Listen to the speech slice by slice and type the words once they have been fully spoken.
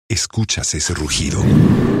¿Escuchas ese rugido?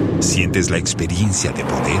 ¿Sientes la experiencia de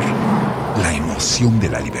poder? ¿La emoción de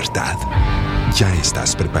la libertad? Ya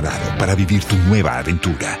estás preparado para vivir tu nueva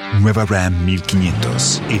aventura. Nueva Ram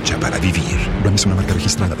 1500, hecha para vivir. Ram es una marca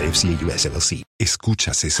registrada de FCA US LLC.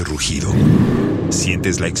 ¿Escuchas ese rugido?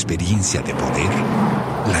 ¿Sientes la experiencia de poder?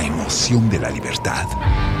 ¿La emoción de la libertad?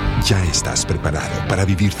 Ya estás preparado para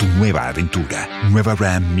vivir tu nueva aventura. Nueva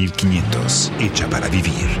Ram 1500, hecha para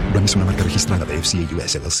vivir. Ram es una marca registrada de FCA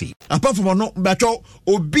US LLC. Apart from no, Bacho,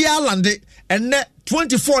 Obialande, and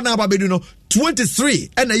 24 now, Babeduno,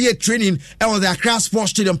 23, and a year training, and with the Accra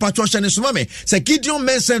Sports Stadium, Patricia and Sumame. Say, Gideon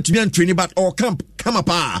men sent to me and training, but or come up.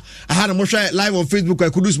 I had a motion live on Facebook.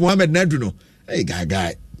 I could use Mohammed Nedruno. Hey,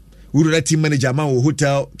 guy. Who do that team manager, man,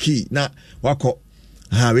 hotel key, na, wako.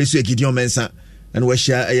 We say Gideon Mensa. And we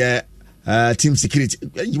share team security.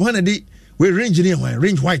 You want to do we range in here,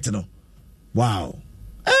 range white, no? Wow.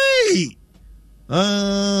 Hey.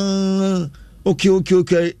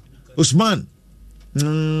 Okay. Usman.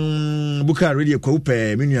 Buka radio ko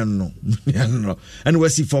upe minian no. And we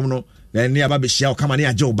see from no. Then near baby shell come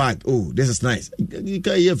near Joe bag. Oh, this is nice. You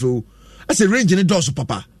can hear for. I say range in the door, so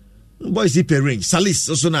papa. Boys zip range. Salis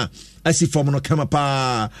also na. I see from no come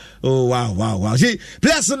pa. Oh wow. See,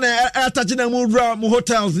 place on touching mu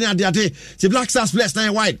hotels near the day. See Black Stars place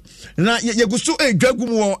na white. Na you go so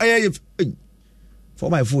gagumo for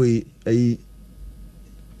my foy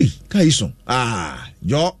kai so.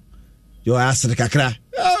 Yo ass the kakra.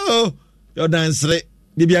 Oh, your dance re.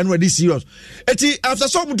 Maybe I'm ready serious. After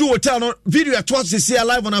some do hotel no video at once see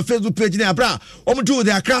live on our Facebook page na bra. Do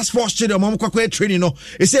the Accra Sports Stadium kwakwa training no.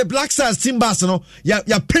 It say Black Stars team bus no. Ya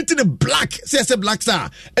painting the black. Say Black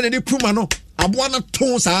Star. And then the Puma no. Abwana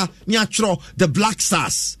tones near the Black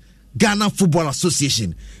Stars Ghana Football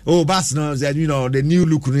Association. Oh, bus no, you know the new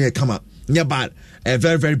look near come up. Yeah, bad.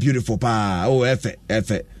 Very very beautiful pa. Oh, effort.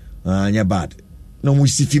 Yeah, bad. No we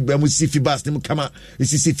see bas ne kama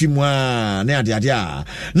see mwa na ade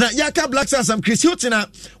na yaka Black Stars am Chris Hilton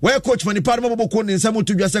where coach mani pa mo boko ne nsam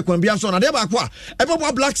to dwase kwambia so na de ba kwa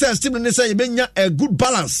ebo Black Stars team ne say e benya a good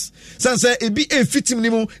balance say e bi e fit team ni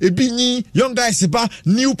mu e bi ni young guys ba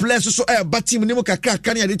new players so e ba team ni mu kakra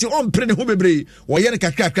kan ya de ti on pre ne ho bebre wo ye ne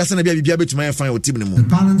kakra kra na bia betuma ya fan o team ni mu. The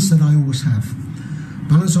balance that I always have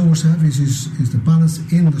is the balance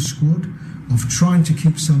in the squad of trying to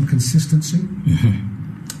keep some consistency,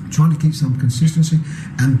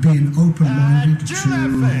 and being open-minded to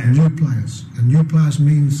new players. And new players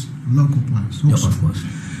means local players also. Of course.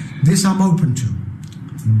 This I'm open to.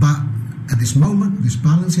 But at this moment, this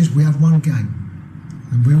balance is we have one game.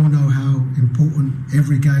 And we all know how important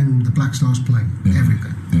every game the Black Stars play. Every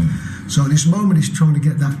game. So at this moment, it's trying to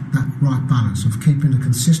get that right balance of keeping the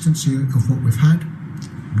consistency of what we've had.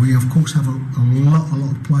 We, of course, have a lot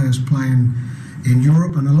of players playing in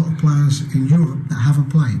Europe and a lot of players in Europe that haven't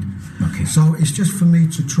played. Okay. So it's just for me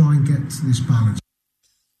to try and get this balance.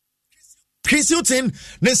 Chris Hilton,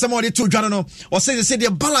 ne somebody to Jano, or say the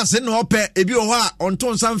balance in no pe, ebi oha, on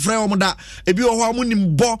ton some frey omoda, ebi oha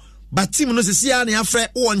munim bo, but team no se sia ne afre,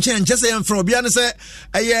 o on chen, just say for obiane se,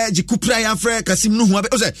 jikupra ya afre, kasim no huabe,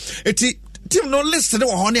 ose, eti, team no list ne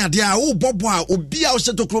wo ne ade a wo bobo a obi a wo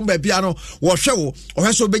seto kromba bia no wo hwe wo o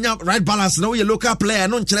hwe so benya right balance na wo ye local player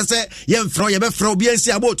no nkere se ye mfro ye be fro obi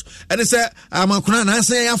ansi about ene se amankuna na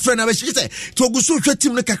se ya fre na be hwe se to oguso hwe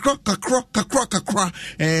team no kakra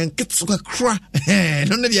kitso kakra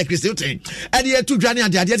no ne dia Chris Hilton ade ye to dwane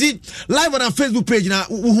ade ti live on our Facebook page na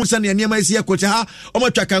wo se ne niam isi ekoche ha o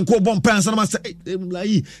matwa kanko bom pan sa na se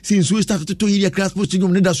lai since we started to hear Accra Sports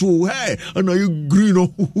Stadium ne da so hey no you green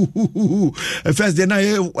no first day na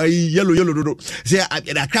yellow do say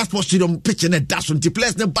the Accra Sports Stadium pitch na dash on the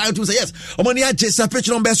place na buy to say yes omani a just pitch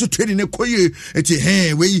on be so training na koye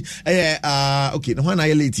eti we okay no na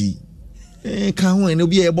late ka ho en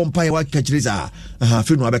obi e bom pan wa kachiriza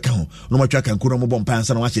fe no abeka ho no matwa kan ko no bom pan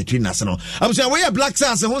sa na wa che train na se no abusia we Black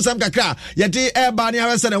Stars ho sam kakra ye de e ba ne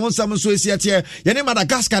awese na ho sam so esiatie ye ne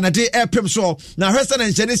Madagascar na de e pem so na hwese na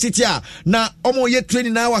nchene city a na omo ye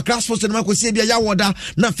training na wa Class Force na makosie bia ya woda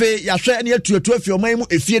na fe ya hwe ne atuatu afi oman mu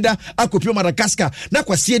efieda akopio Madagascar na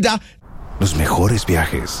kwasieda. Los mejores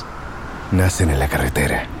viajes nacen en la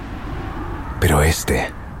carretera, pero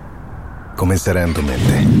este comenzará en tu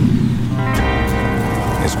mente.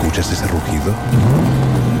 ¿Escuchas ese rugido?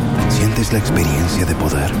 ¿Sientes la experiencia de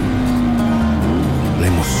poder? ¿La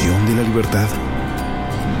emoción de la libertad?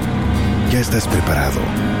 Ya estás preparado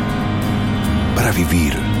para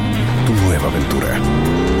vivir tu nueva aventura.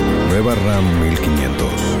 Nueva Ram 1500.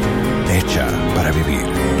 Hecha para vivir.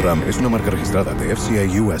 Ram es una marca registrada de FCA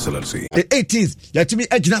US LLC. The 18th, ya to me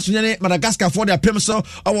National Madagascar for their premiso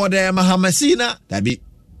or the Mahamasina, that be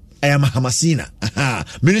Mahamasina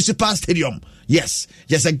Municipal Stadium. Yes,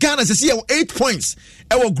 Ghana says here 8 points.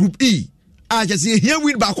 Our Group E. Just here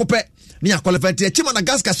win back up. Nia qualified to Chima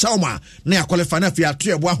Nagaska Shauma. Nia qualified for a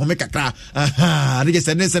tree of Wahomeka. They just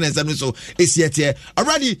said, so it's yet here.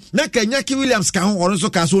 Already, Naka Nyaki Williams can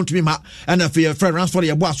also cancel to me, and a fear friend runs for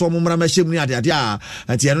your boss or Mumma Shimnia,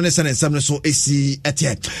 and the Anderson and some so AC at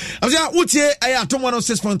yet. As I would say, I have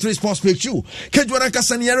 106.3 Sports Page. You Kedwaraka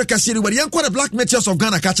Saniera Cassidy, but young quarter black meteors of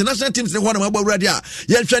Ghana catch national teams. The one about Radio.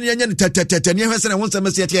 Yelchanian, and once a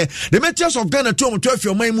message here. The meteors of Ghana, 12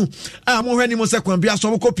 your Maimu, more animals that can be a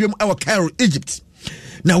so copium our Cairo, Egypt.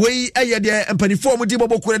 Now we there and penny form with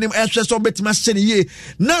Bobo Kurenim Ashes or Betmas ye.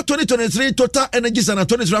 Now 2023 total energies and a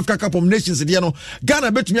 23 Africa Cup of Nations.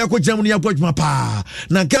 Ghana bet me a Germany approach my pa.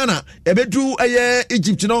 Now Ghana a bedru a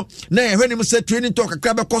Egypt no. Nay when him said training talk a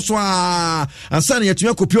crab Koswa and Sunny at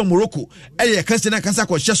Yoko Morocco. A Christina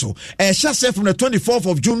Kasako Sheso. A chasse from the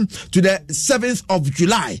 24th of June to the 7th of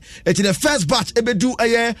July. It's the first batch a bedru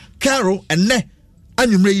a Cairo and ne.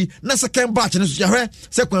 Anumre na second batch na so hwe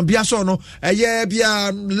second bia so no bia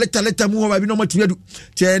later mu ho ba bi no matimiadu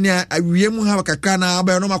tie ne awie mu ha kakra na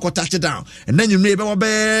ba no makota down and then anumre be wo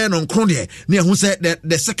be no nkro de na ehun say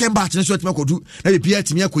the second batch na so atima kodu na be bia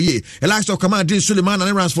timi akoye Alex of command Dean Suleiman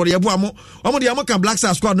and Rans for the abo amo omo de amo kan Black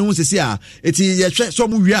Stars squad no sesi a eti ye hwe so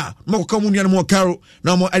mu wi a makoko mu nua no mo Caro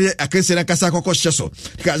na mo akese na kasa kokko hye so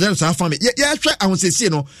ka zero sa fa me ye hwe ahun sesi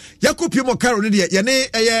no yakopie mo Caro ne de ye ne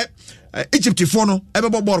Egypt for no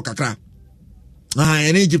ebebo ball kakra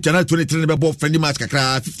in Egypt na 23 ebebo friendly match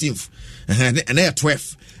kakra 15th and they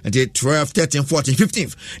 12 and 12 13 14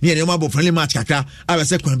 15th near the mabo friendly match kakra aba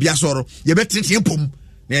se kwan bia soro ye betrete empom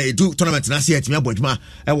na do tournament na se atimi aboduma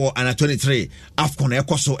ewo ana 23 AFCON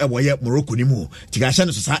ekoso ewo ye Morocco ni mu tigasha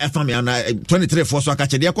no so sa efam ana 23 for so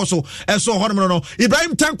akache de ekoso eso hono no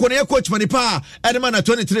Ibrahim Tanko na coach manipa edema na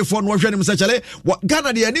 23 for no hwe ni msachale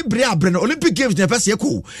Ghana de ani bre abre no Olympic Games na pese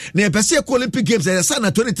eku na pese eku Olympic Games e sa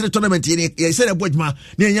na 23 tournament ye se na boduma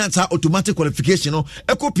na nya automatic qualification no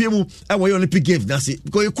ekopie mu ewo ye Olympic Games na se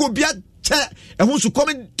because eku bia ehun su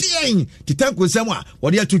come ding ti tanko semwa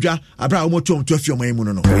wode atudwa abra omotom to afio man mu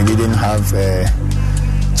no. We didn't have a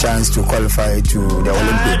chance to qualify to the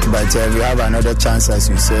Olympic, but we have another chance, as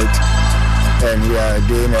you said, and we are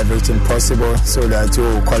doing everything possible so that we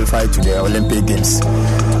will qualify to the Olympic Games.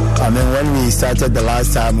 I mean, when we started the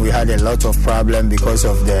last time, we had a lot of problem because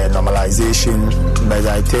of the normalization, but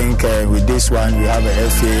I think with this one, we have a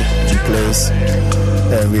FA in place.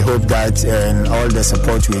 We hope that all the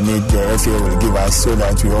support we need, the FA will give us so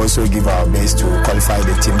that we also give our best to qualify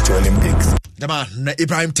the team to Olympics. The man,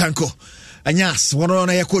 Ibrahim Tanko. And yes, one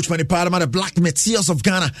on your coach, Manny Parliament, the Black Meteors of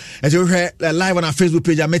Ghana. As you heard live on our Facebook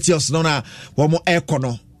page, Meteors, Nona, one more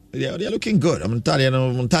econo. They're looking good. I'm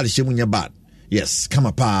telling you, bad. Yes, come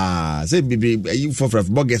up. Say, baby, you for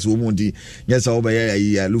bogus woman. Yes, over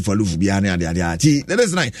here, Lufa behind the that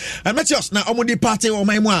is nice. And Meteors, now, I'm on the party or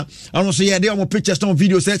my moi. I don't say, yeah, they are more pictures, some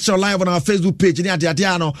videos, that's live on our Facebook page. Na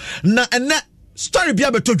and that story be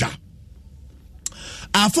able to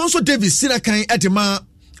Alfonso Davis, Sinakan, Etima.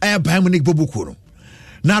 I buy Monique Bobukuno.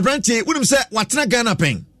 Now, Branty, wouldn't say what's not Ghana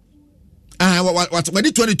paying. What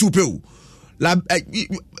 22 pill. La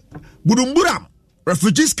Budumburam,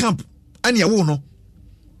 refugees camp, and ya wono.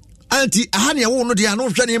 Auntie, Ahania wono, they are no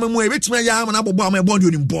shiny memory, which may yam and apple bomb, my body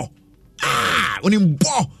in bo. On him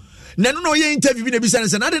bo. No, ye interview in the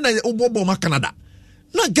business and I didn't know Bobo Canada.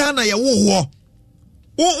 Not Ghana, ya war.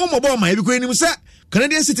 Oh, my bomb, I became him, sir.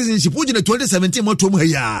 Canadian citizenship, put in the 2017 motor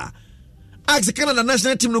ya. Ask the Canada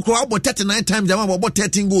national team no crowd about 39 times, they want about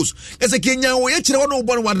 13 goals. As a Kenya, we actually don't know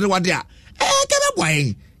what they are.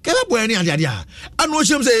 Come up, any idea. I know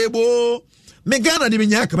some say, bo, Megana de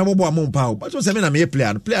Vignac, Mabo Mompao, but was a mere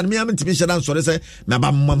player, me, I'm to be shut down, so they say,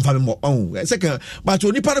 Mabam family more own. Second, but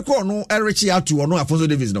only Paraco, no, Eric out to or no Alfonso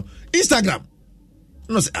Davis, no. Instagram.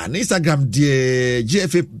 No, an Instagram, dear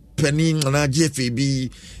GFA Penny,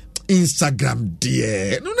 GFAB. Instagram,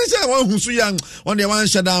 dear. No, they say one who's so young on the one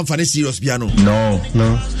shut down for the serious piano. No.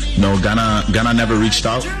 Ghana never reached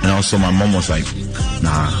out, and also my mom was like,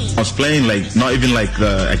 nah. I was playing like not even like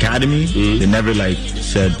the academy. They never like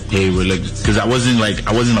said, hey, we're like, because I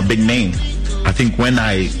wasn't a big name. I think when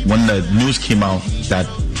the news came out that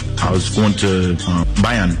I was going to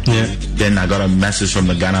Bayern, then I got a message from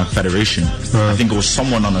the Ghana Federation. I think it was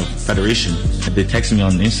someone on the Federation. They texted me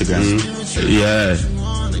on Instagram.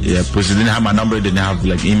 Yeah, because they didn't have my number, didn't have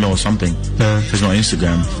like email or something. There's no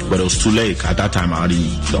Instagram, but it was too late. At that time, I already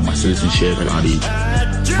got my citizenship and I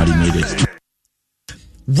already made it.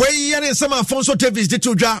 Way and some Alfonso Davis did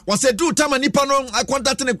to was a do time and Nippon. I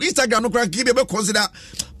contacted Instagram, no crack, give you consider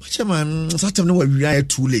chairman satam no we are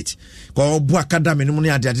too late ko bu academy no ne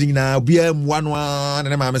ade na obi amua no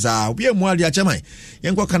na ma mesa obi amua dia chairman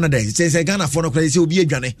yenko Canada say Ghana for no say obi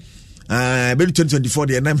adwane maybe 2024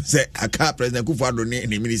 the name say aka president Kufuor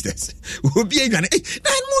ne ministers obi adwane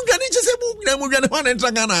na mu dwane say mu dwane ho na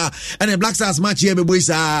entra Ghana and Black Stars match here be boy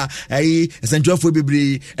sa essential for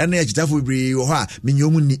bebre and echitafo bebre wo ha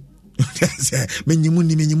menyomu ni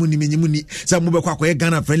menyimuni sa mo be kwa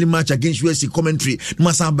Ghana friendly match against USA commentary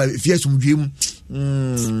no sa ba fiasum dwem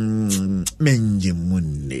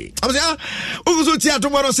menyimuni abia uguzo tia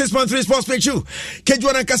tomorrow 6.3 sports picture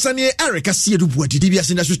kejwana kasane Eric asiedu buadi DBS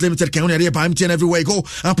Industries Limited kan on area MTN everywhere go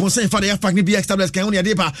upon say for the fact ni BX tablets kan on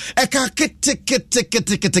area pa eka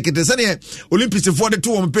kete sane Olympics for the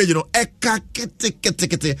two on page no eka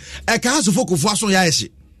kete eka aso focus for aso ya eshi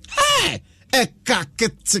eka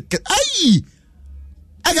kete ai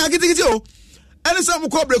eka kete o ene sa mo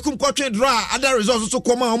ko brekum ko twen draw other results so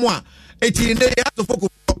come on mo a eti ne ya to focus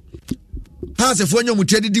has for nyom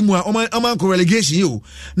trade di mu a oman ko relegation you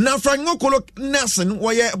na Frank Okolo Nelson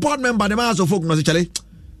wo board member de ma so focus no chale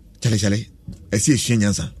esi esu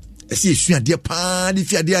nyansa esi esu ade pa di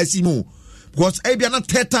fi ade asi mu because e bia na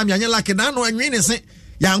third time ya like na no anwi ne se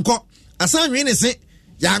yanko asan anwi ne se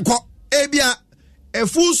yanko e bia a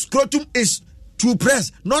full scrotum is to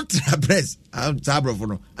press, not to press. I'm tabro for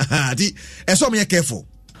no. Ati, so me careful.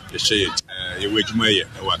 You say it. You wait my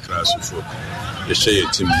our class for. You say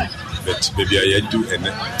it, but baby, I do and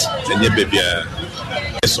your baby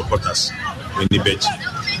supporters when you bet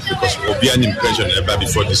because we'll be an impression ever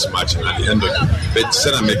before this match and at the end of it. But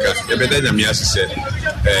Senameka, better than me as said.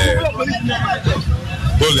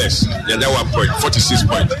 Bowlers, yeah, that 1 point, 46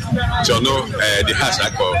 points. So no, the has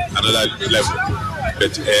another level.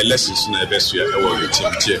 But lessons in the best year, I will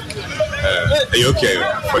team here. Are you okay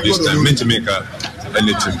for this time? Meant to make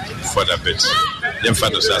anything for the bet. Young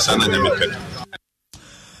fathers, as an enemy pet.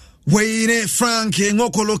 Wayne Frank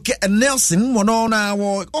Ngokolo Nelson Monona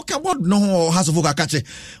or okay, what no has a vocal catch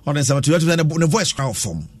on the 72 voice crowd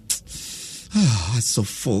form. Ah, that's so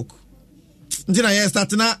folk. Did I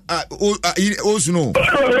start now? Also, no.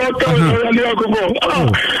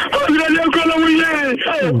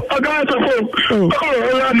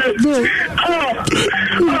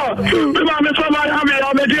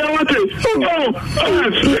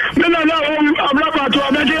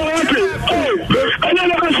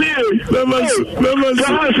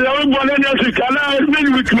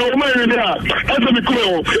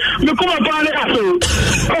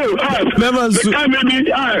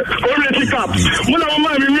 When I'm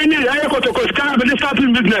winning, I go to Costa and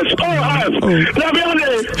starting business.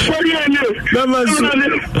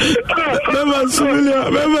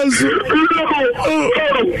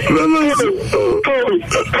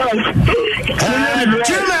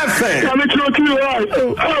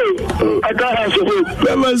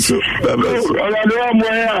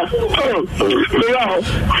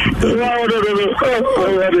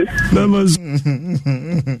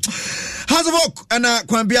 House of Oak and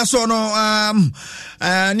Kwambia Sono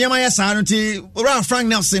Niamaya Santi Frank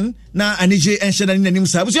Nelson na Anije and Shedan in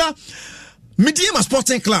Sabuja Medium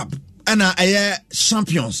Sporting Club and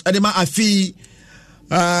champions Adema Afi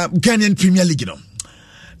Ghanaian Premier League no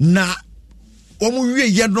na omu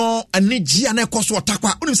ye no aniji ana koso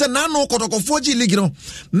atakwa unim se na no kotokofo G League no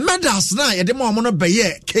medals na ye de ma omo no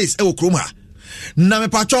beye case e okroma na me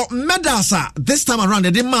pacho medals this time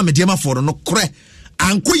around de ma me de ma for no kore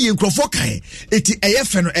anko ye nkrofo kan eti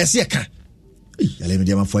eyefe no ese ka yale me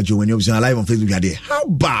de ma for when you be live on Facebook ade how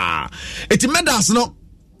ba eti medals no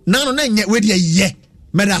na no na nye we de ye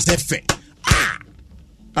medals efe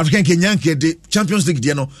African Kenyan the Champions League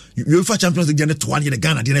de no UEFA Champions League de no to the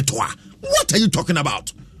Ghana de no to what are you talking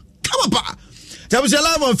about? Come on, pa. That was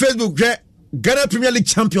live on Facebook. Ghana Premier League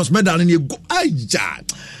champions medal and you go.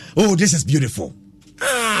 Oh, this is beautiful.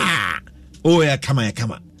 Oh yeah, come on.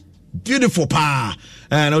 Beautiful, pa.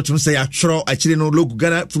 And I want to say, actually, no logo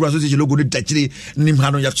Ghana Football Association logo. Actually,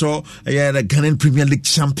 Nimhano Yacho, the Ghanaian Premier League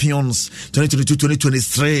champions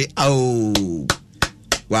 2022-2023. Oh.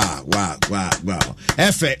 Wow.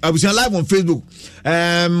 Efe, I was live on Facebook.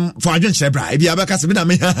 For Adrian Shebra, if you have a customer,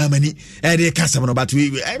 many, a customer, but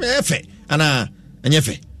we, Efe, and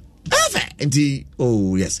Efe. And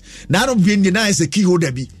oh, yes. None of the nice a key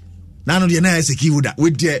holder be. None of the nice a key holder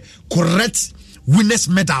with the correct winners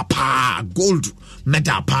medal, gold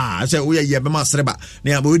medal, I say, we are Yabama Sreba,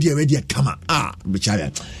 near Bodia, ready, come on.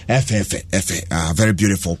 Bichaya, Efe, very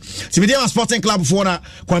beautiful. Simedia Sporting Club for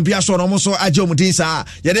Quampia Son, almost so Ajo Mutisa,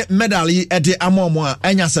 yet medal at the Amomo,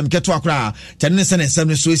 Anyasam Ketwakra, Tennyson and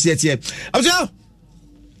Seven Suicide. I was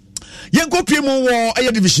Yanko Pimo War,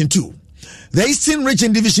 Division 2. the Eastern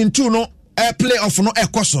Region Division 2 no playoff no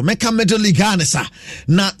ekoso meka Middle League anesa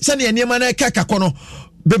na sane enema na ekaka no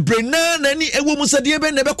bebrena nani ewo musade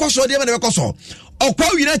be na bekoso de be na bekoso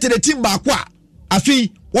Okwa United the team ba kwa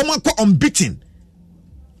afi won akọ unbeaten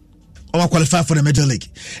on qualify for the Middle League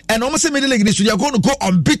and almost the Middle League this year are going to go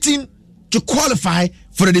unbeaten to qualify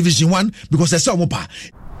for the Division 1 because there's so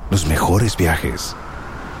much. Los mejores viajes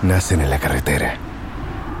nacen en la carretera,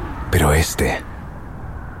 pero este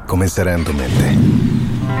comenzará en tu mente.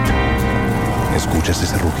 ¿Escuchas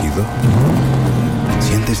ese rugido?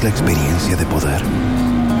 ¿Sientes la experiencia de poder?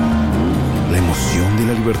 ¿La emoción de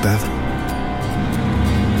la libertad?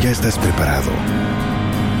 Ya estás preparado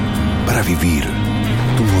para vivir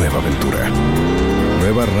tu nueva aventura.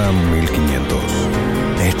 Nueva RAM 1500.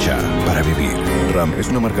 Hecha para vivir. RAM es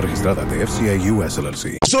una marca registrada de FCI US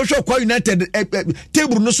LLC. Social Okwa United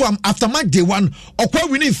table no so after match day 1 Okwa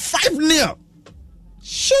winning 5-0.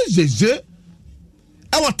 Shizeze.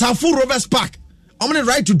 Our Tafu Rovers Park. I'm gonna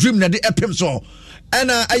right to dream that the epim so.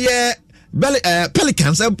 And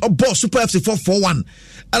Pelicans ball Super FC 4-4-1.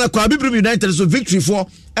 And Akwa Bibrim United so victory for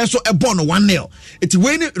and so a born 1-0. It's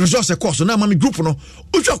winning resource course so now mami group no.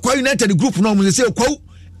 Ucho Akwa United group no we say Okwa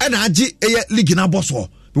and Aji league na boss war.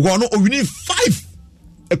 Because no winning 5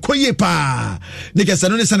 Ekoye pa. Nigga say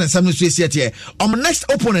no ne san sam no so here. Next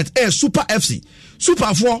opponent Super FC.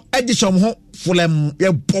 Super 4 edition ho Fulham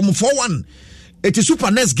ye bom 4-1. It is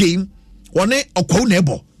Super next game one Okwa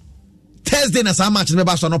nebo. Thursday na some match me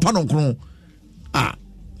ba so no pa no nkron.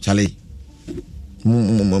 Charlie.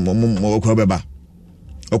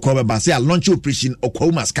 Okobeba say a launch operation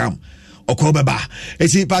Okwa must come. Okobeba.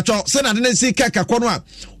 Esi pacho say na den see kaka kono a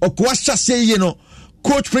Okwa say you know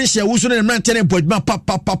coach Prince Wusu na maintain boy ma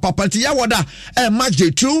papa ti ya woda match day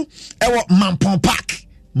 2 e wo Mampong Park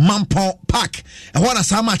e wana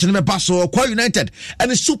sa match ne be ba so Okwa United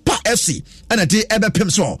and Super FC and dey ebe pem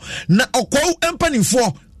so na Okwa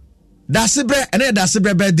empanifo dasebre and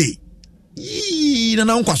dasebre birthday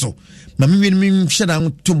na nkwaso mami mi sheda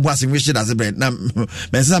tumbo ase we sheda zebre na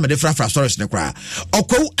me say me dey fra stories ne kra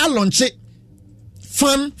Okwa a launch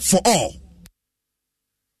fun for all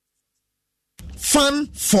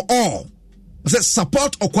I said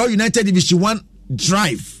support Okwa United Division 1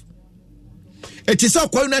 drive. It is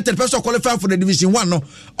Okwa United person qualify for the Division 1 no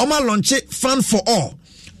oma launch fun for all.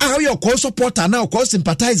 How your call supporter now call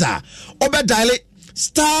sympathizer obe dial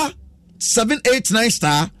star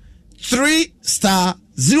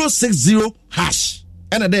 789*3*060#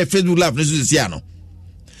 and a day Facebook live this is here no.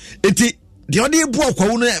 It the only book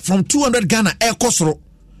from 200 Ghana air kosoro.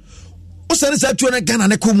 Osane sa 200 Ghana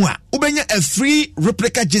ne komua ubenya a free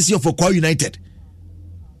replica jersey of Okwa United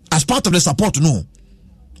as part of the support no.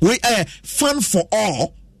 We fun for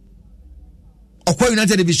all Okwa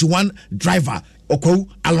United Division 1 driver Okwa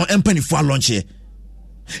alon empany for launch here.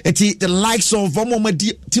 Eti the likes of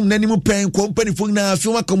Omomadi team nanimu pen company for na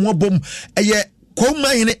film come bom eye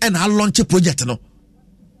Okwa yin and a launch project no.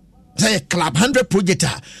 Say club 100 project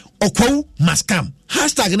Okwa must come.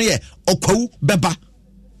 Hashtag ne Okwa beba.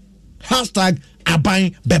 Hashtag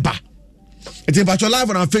Abain Beba. It's in virtual live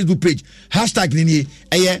on our Facebook page. Hashtag Nini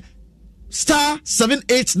star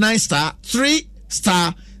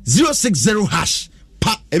 789*3*060#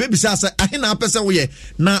 pa baby say ahina person we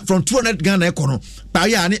na from 200 Ghana ekono pa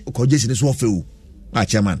ya ne ko jesi ne so ofeu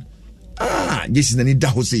chairman jesi na ni da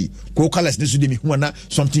ho sei ko colors ne so de mi hu na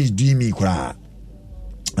something is doing me kra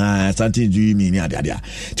something is doing me ni adia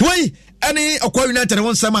tiwai any Okwa United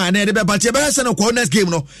won sama na de be party be say no ko next game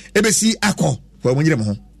no e be si akọ ko mo nyire mo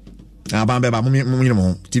ho aban be ba mo nyire mo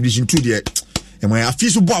ho division 2 de e mo afi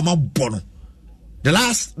so bo ma bo no the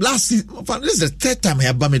last season, this is the third time I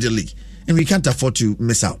have Middle League and we can't afford to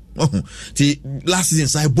miss out. The last season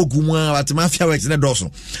sai bogu mu at mafia works in the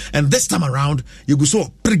dorsal and this time around you go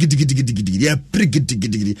so prigidi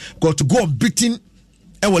got to go unbeaten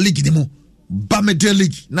our league demu Middle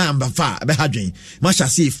League na mba fa be hadwen masha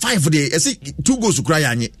see 5 dey see 2 goals to cry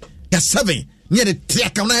anye ya 7 near the 3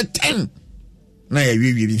 come na 10 na ya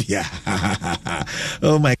wi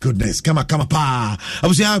oh my goodness come on pa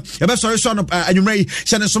abusia e be sorry son anumrei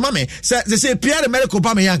shane so mame say Pierre medical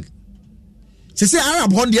ba me young say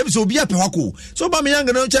Arab hon dey so obi ape hwako so ba me young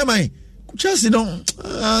no chairman Chelsea don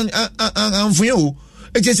anfuyo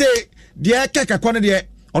e say dey kaka kwane dey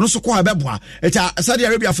ono so kwa beboa eta Saudi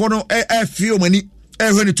Arabia for no feel mani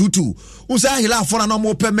ehwe 22 usa hila for na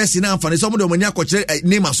mo pe Messi na amfane so mo de mani akokire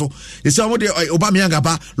Neymar so e say mo de Aubameyang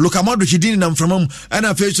ba Luka Modric din na mframam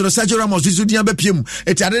ana fe so Sergio Ramos so din ba piem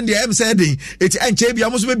eta den de em say den eta enche bia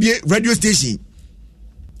mo so be radio station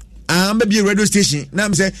be radio station na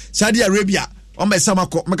am say Saudi Arabia on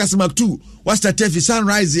Samako, Macasimak 2, what's the Tefi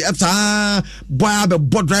Sunrise, Epsa, Boy,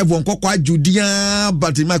 Bot Drive on Coqua, Judia,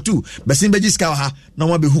 but in Mac 2, Basin Bejiska, no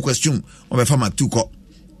one be who question on my farm 2 cop,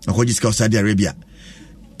 a Hojiska, Saudi Arabia.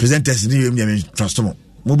 Presenters, Trustomo,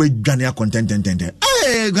 Mobile Ghana content.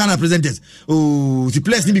 Hey, Ghana presenters. Oh, the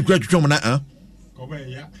place need be great to come on, huh?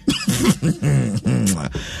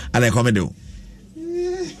 And I comedy.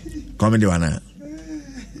 Comedy one.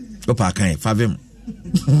 Go park, Favim.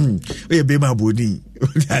 We be my body.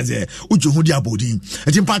 Uju Hudia body.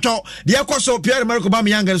 And in Pato, the Aquaso, Pierre Americo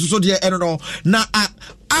Bamianga, so dear Error. Now,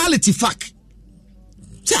 ality fact.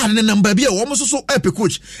 Say, the number be almost so epic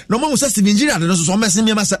coach. No one was in Nigeria, and also messing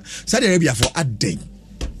me, Saudi Arabia for a day.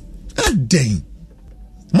 A day.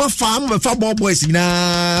 More farm, football boys in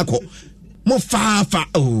a more far.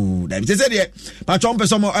 Oh, that is it. But Tom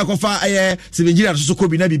Pessomo, Ecofa, Nigeria, so could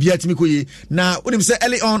be Nabi Biatimico. Now, when him say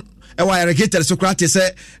early on, a wire gated Socrates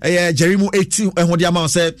said, Jerimo 18, and what the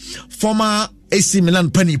amount said, former AC Milan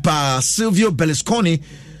penny pa Silvio Berlusconi,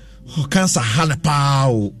 cancer Hannah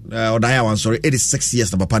Pau, or Diane, sorry, 86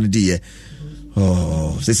 years, number Panidi.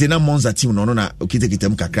 Oh, they say no monster team, no,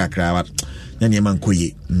 Kitem Kakra. Yaman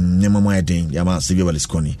Koye, Yamama Ding, Yama Silvio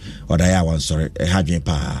Berlusconi, or Diane, sorry, a Hadrian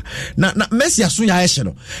Pa. Now, Messi as soon as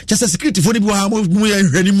just a security for the Buham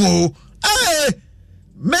anymore. Hey,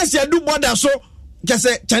 Messi, do border so just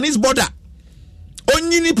a Chinese border.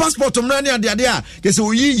 Only ni passport, Mrani and the idea, because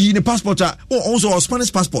we in passport, also a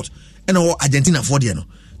Spanish passport, and Argentina for the no.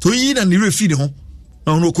 So ye and the refeed home,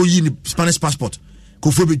 no, ko ye Spanish passport,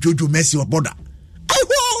 ko for be Jojo Messi or border. I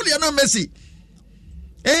hold you no Messi.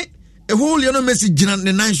 Eh? A whole Lionel Messi Jinan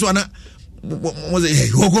the 9th one was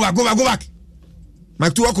it? Go back.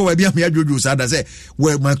 Mac 2 will be a mere Jojo Sada say,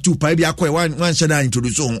 where Mac 2 Pibia one shada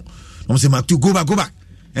introduce on. I'm saying Mac 2 go back.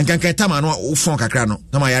 And can Tama no Fonka Crano,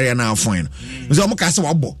 Tama area now fine. So I'm cast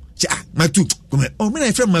wabo. Mac 2, come here. Oh,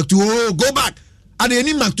 my friend Mac 2, oh, go back. Are they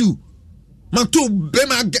any Mac 2? Mac 2,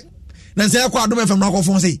 Bema Nancy Aquadome from Rock of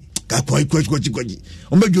say, Kapoy,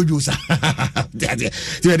 Ombe Jojo Sa.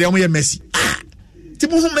 They're only Messi.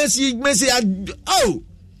 Messi, oh,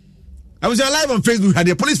 I was alive on Facebook. Had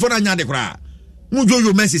the police phone on the cry.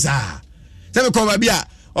 Mujo Messi, sir. Tell me, come here.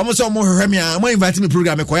 Almost all more Remia. I'm inviting me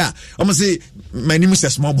program. Almost say, my name is a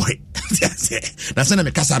small boy. That's not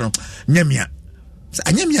a Casaro. Nemia.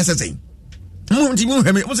 I name you as a thing. What's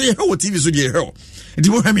a whole TV so dear hell? It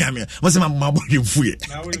won't have me. What's my body free?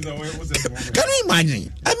 Can you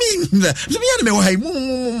imagine? I mean, the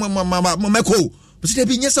but they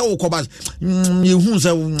be yes, I cobas. You who's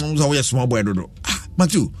a small boy. Ah,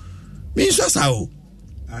 Matu. Means just how.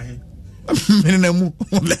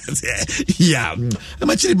 Yeah, I'm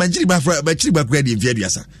actually my chiba ready in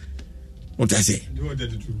Viediasa. What I say?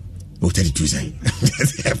 Oh, 32 say.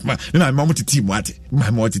 My mom to team what?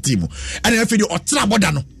 My mom to team. And I feel you or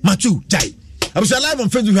Trabodano. Matu, die. I was alive on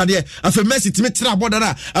Facebook here. I feel Messi to me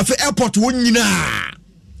Trabodana. I feel airport winina.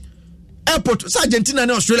 Airport, Argentina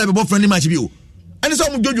and Australia be both friendly match view. And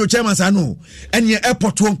some Jojo chairman I know. And your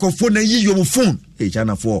airport won't go phone and your phone. Hey,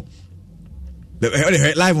 China 4.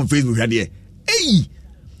 Live on Facebook here. Hey.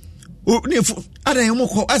 Oh, I don't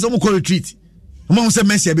know as I'm call retreat. Among some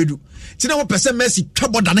Messi abedu. Tina what person Messi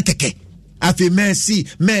trouble than a keke. I feel Messi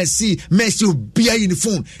will be in the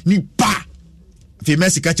phone. Ni pa. If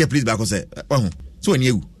Messi catch a please back say. So when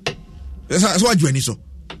you. That's what you need so.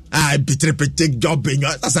 I better take job in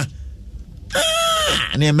your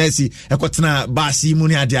and Messi, I got na Basi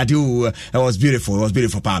Muni Adiadu. It was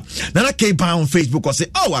beautiful, pa. Nana came on Facebook or say,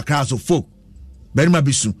 oh, a crowd of folk. Very much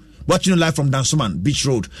bisu. Watching you live from Dansoman Beach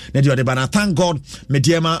Road. Thank God,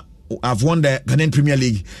 Mediema have won the Ghanaian Premier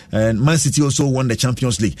League, and Man City also won the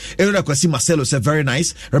Champions League. Everyone could see Marcelo said very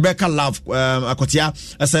nice. Rebecca Love Akotia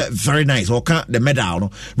said very nice. Oka the medal.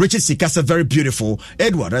 No? Richard Sika said very beautiful.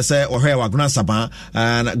 Edward I said Ohewa Gunasaba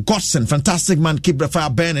and Godson, fantastic man, keep the fire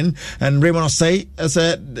burning. And Raymond Osei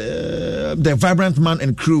said the vibrant man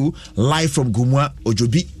and crew live from Gumwa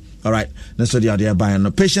Ojobi. All right, that's what the idea by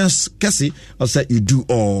and Patience Kessie. I said you do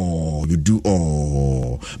all.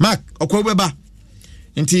 Mark Okwebeba.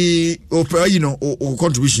 Inti you know o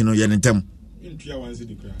contribution no yen ntem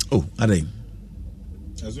oh adai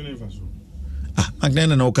azune faso magna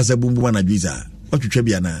na o kasa bumbu na dwiza otwetwa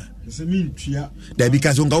bia na se mi ntua da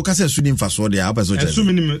because on ga kasa su ni faso de abaso che su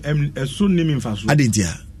ni mi faso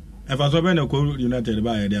adentia e faso be na ko United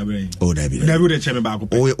ba ya de abre oh da bi de cheme ba ko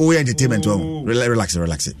oh entertainment relax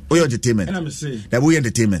oh entertainment and I say that we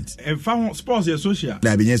entertainment e fa sports e social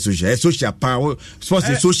da bi social pa sports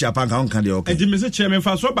e social pa kan de okay e di me se cheme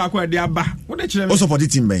faso ba ko de aba wo de cheme also for the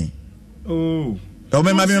team ben oh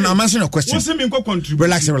I'm answering a question. What's me contribute?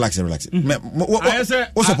 Relax. What's support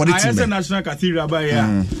the team? I said national cathedral by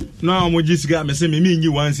here. No, I'm just got me say me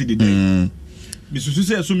you once the day. Mr.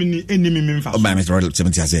 Say so many enemy fast. Oh, my Mr.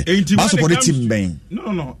 70 I say. But support the team ben.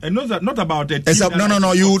 No. And not about the team.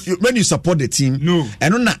 No. You when you support the team. No.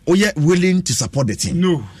 And not you willing to support the team.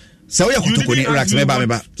 No. So we are going to relax. No.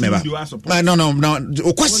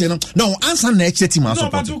 Question. No. Answer next team. No,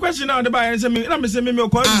 but the question now the buy say me. Let me say me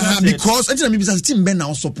because until me be team ben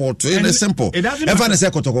now support. It's simple. If I say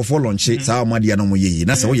Kotoko for lunch, say how many no mo ye.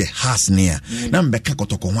 Na say we has near. Na mbeka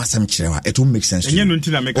Kotoko ho asem kirewa. It will make sense. Oh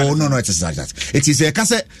no, it is like that. It is a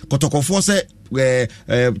case Kotoko for say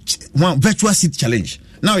one virtual seat challenge.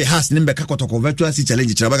 Now he has Nimbeka Kotoko virtual seat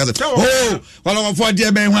challenge. Oh, well, for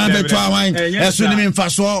dear man, one virtual wine. As soon as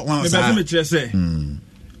fast one. No,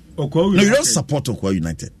 you don't support Okwa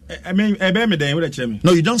United. I mean,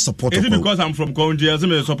 no, you don't support. Is it because I'm from County? I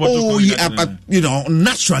support. Oh, yeah,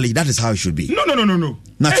 naturally, that is how it should be. No.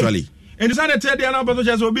 Naturally. And the Sunday tell the other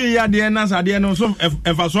just will be at the end as at the end of some and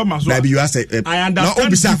maybe you ask I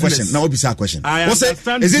understand. Now, question. I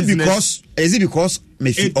understand. Is it because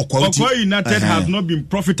Okwa United has not been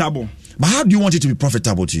profitable? But how do you want it to be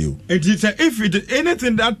profitable to you? It is if it is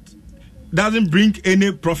anything that doesn't bring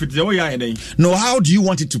any profit. No, how do you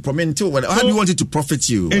want it to profit? How do you want it to profit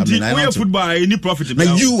you? I mean, football any profit.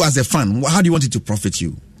 Now you as a fan, how do you want it to profit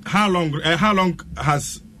you? How long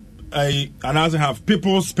has an answer have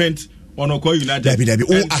people spent on Okwa United?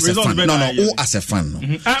 As a fan. No, as a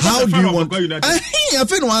fan. How do you want? I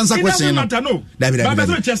think one answer question. It doesn't matter, no.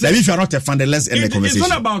 If you are not a fan, then let's end the conversation. It's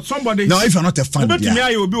not about somebody. No, if you are not a fan,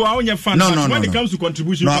 no. When it comes to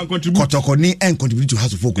contribution, you can contribute. Kotokoni and contribute to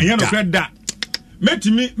House of Folk. No,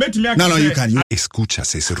 you can.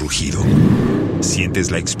 Escuchas ese rugido.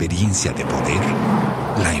 Sientes la experiencia de poder,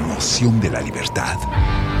 la emoción de la libertad.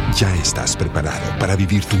 Ya estás preparado para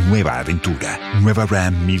vivir tu nueva aventura. Nueva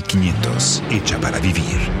Ram 1500, hecha para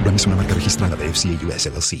vivir. Ram es una marca registrada de FCA US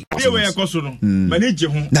LLC.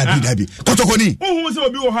 Dabi. Kotokoni.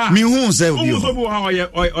 Me who say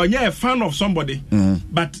a fan of somebody,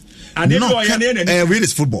 but real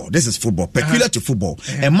is football. This is football. Peculiar to football.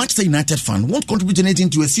 A Manchester United fan won't contribute anything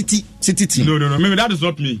to a city team. No. Maybe that is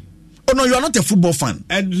not me. Oh no, you are not a football fan.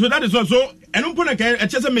 And so that is also. And I'm going to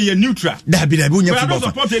just me neutral. Dabi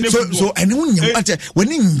so and when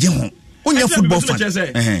you're football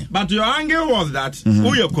fan. But your angle was that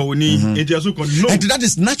it just no. And that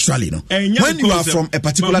is naturally, no. When you are from a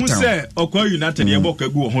particular town. Okwa United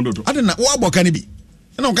I don't know what can it be.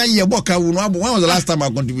 No, can you walk out? When was the last time I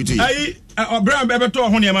contributed to you? Brian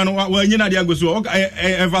Bebeto Honeyman, when you know the go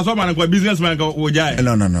and for someone a businessman go.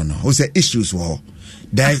 No. Who say issues were?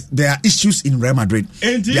 There are issues in Real Madrid.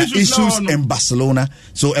 There are issues in Barcelona.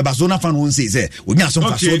 So a Barcelona fan won't say, we have some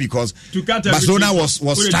because Barcelona was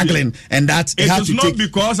struggling and that it is not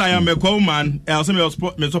because I am a co man. I also may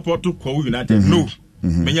support to Co United. No,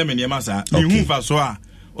 but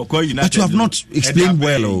you have not explained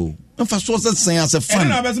well. For so saying as a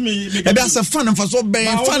fan, as a fan, and for so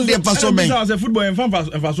being fan, there for so being as a football and fan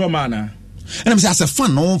for so manner. And I'm saying as a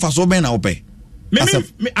fan, no for so being open.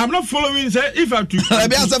 I'm not following. Say if I have to,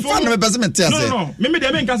 as a fan of a person. No. Maybe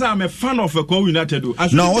they mean because I'm a fan of a Co United.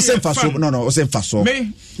 No, say for so. No, say for so.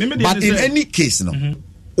 But in any case, no.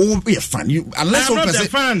 Oh, be a fan. You unless I'm not a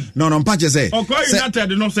fan. No, Pache say. Co United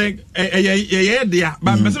do not say yeah.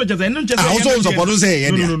 But person just say I also support to say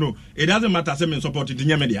no. It doesn't matter. Say me support it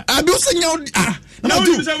in media. I do say no.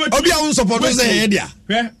 Obi I support to say yeah.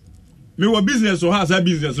 Me wa business or has a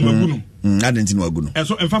business me gunu. I didn't know gunu. And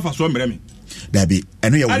so en fa so mmeremi. Dabi, I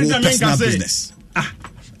know your personal business.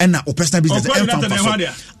 And now personal business.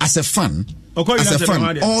 As a fan,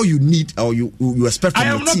 all you need or you expect from I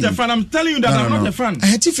am not a fan. I'm telling you that I'm not a fan.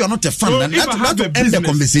 If you are not a fan, then that will end the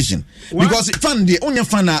conversation. Because fan the only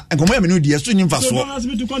fan and come here me no dey so nim fa so. Ask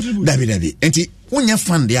me to contribute. Dabi. Enti only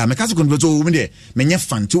fan there make us contribute so me there me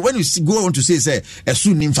fan. So when you go on to say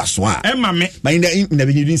so nim fa so a. Emma me. But in the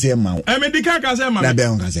beginning say emma. Me di ka say emma. Dabi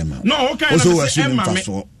on ka say emma. No, okay. Also so nim fa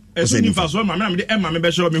so. But as a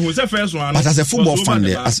football fan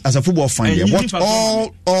there, as a football fan there, what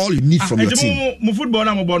all you need from your team?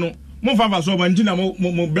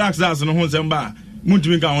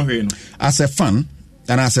 As a fan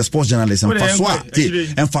and as a sports journalist,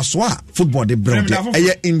 and for football they brought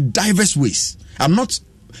in diverse ways. I'm not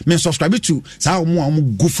subscribe to how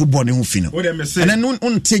go football in Hufino. And then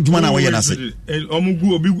on take man away and I say,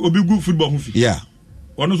 football. Yeah.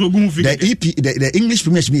 The English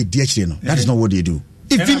Premier should be DH, no. That is not what they do.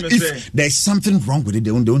 Even if there's something wrong with it,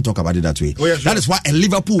 they won't talk about it that way. That is why a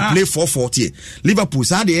Liverpool play 4-4. Liverpool,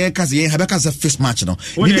 so they have a first match now.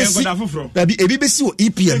 Maybe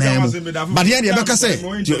EPL, but yeah,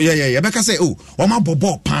 Rebecca say, oh, Oma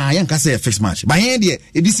Bobo, Pa, and say a first match. But here,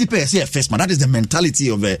 a say a first match. That is the mentality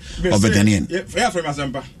of a Ghanaian.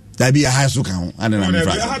 That be a high suit. I don't know.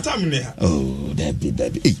 Oh, that be.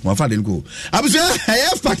 My father didn't go. I was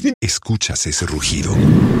Escuchas ese rugido.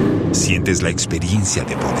 Sientes la experiencia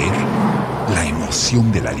de poder, la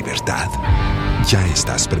emoción de la libertad. Ya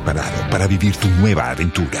estás preparado para vivir tu nueva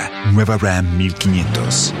aventura. Nueva Ram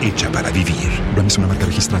 1500, hecha para vivir. Ram es una marca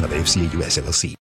registrada de FCA US LLC.